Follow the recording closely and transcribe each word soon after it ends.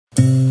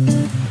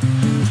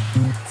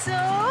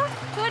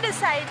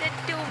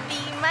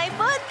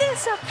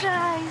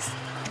Surprise.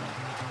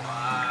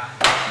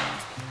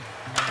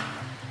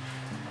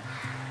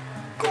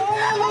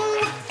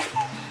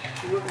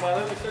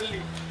 मला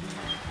विसरली.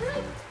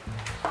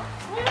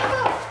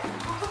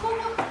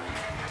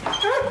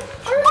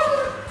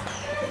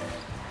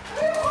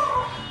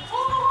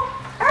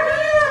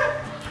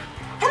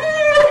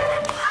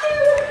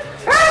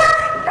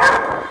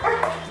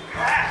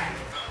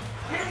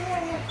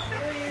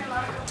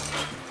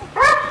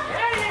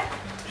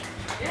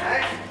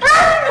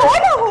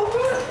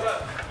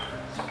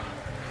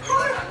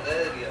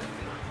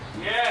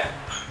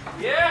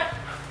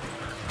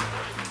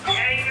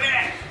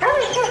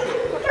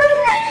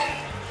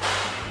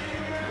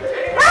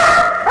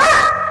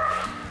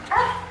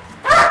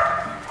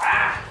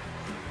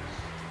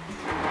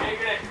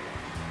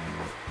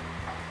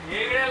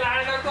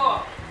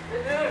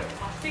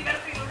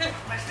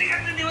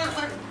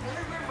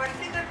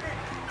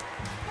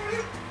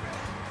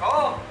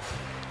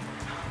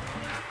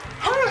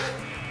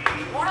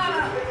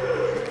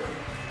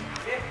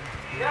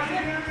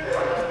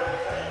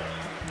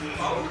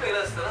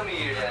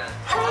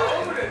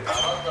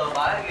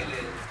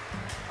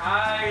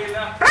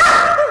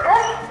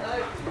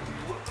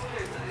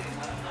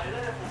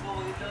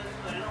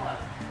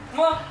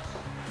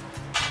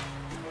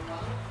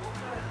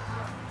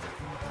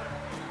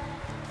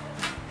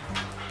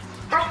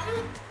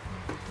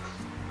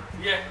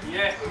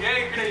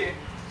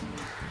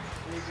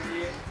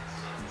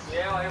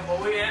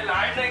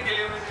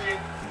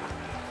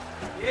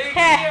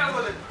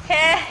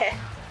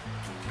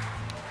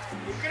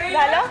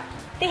 झालं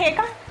ते हे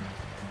का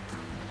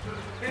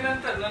ते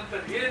नंतर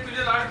हे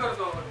तुझे लाड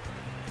करतो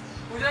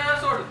पूजा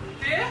सोड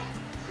ते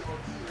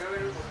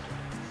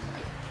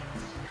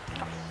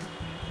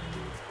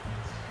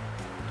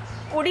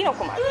उडी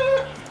नको मला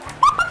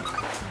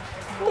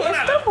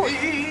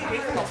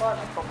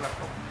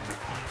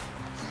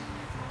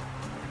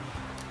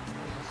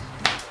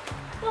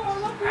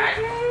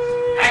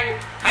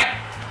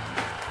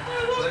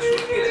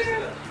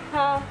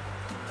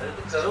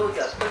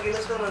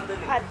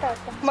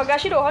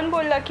मगाशी रोहन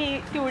बोलला की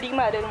ती उडी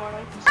मारेल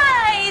म्हणून.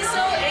 Hi,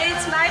 so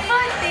it's my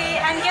birthday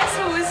and guess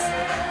who's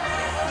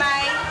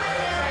my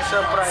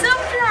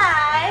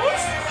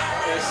surprise?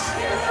 Yes,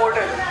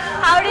 important.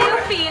 How do you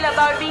feel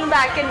about being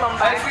back in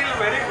Mumbai? I feel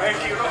very wet,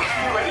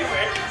 very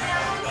wet.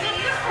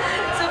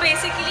 So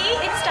basically,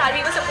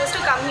 we were supposed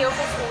to come here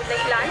for food,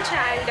 like lunch,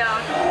 and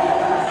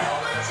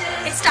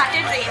it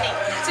started raining.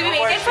 So we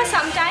waited for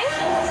some time.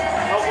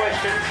 No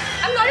question.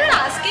 I'm not even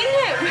asking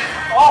him.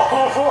 Oh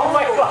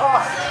my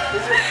God.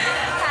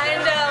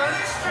 And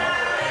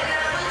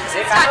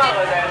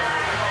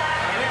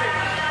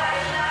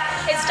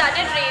it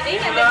started raining,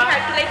 and then we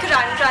had to like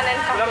run and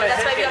come.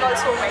 That's why we are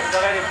also wet.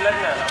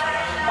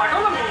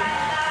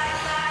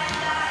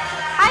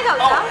 Hi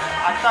Gautam.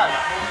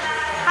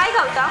 Hi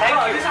Gautam.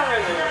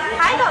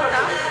 Hi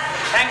Gautam.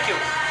 Thank you.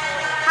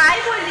 Hi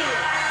बोल.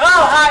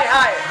 Oh hi.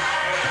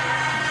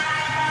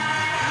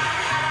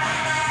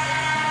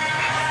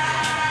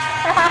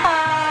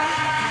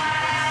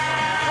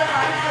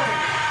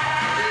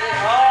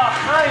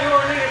 You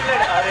only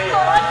replied. अरे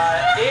यार,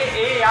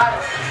 यार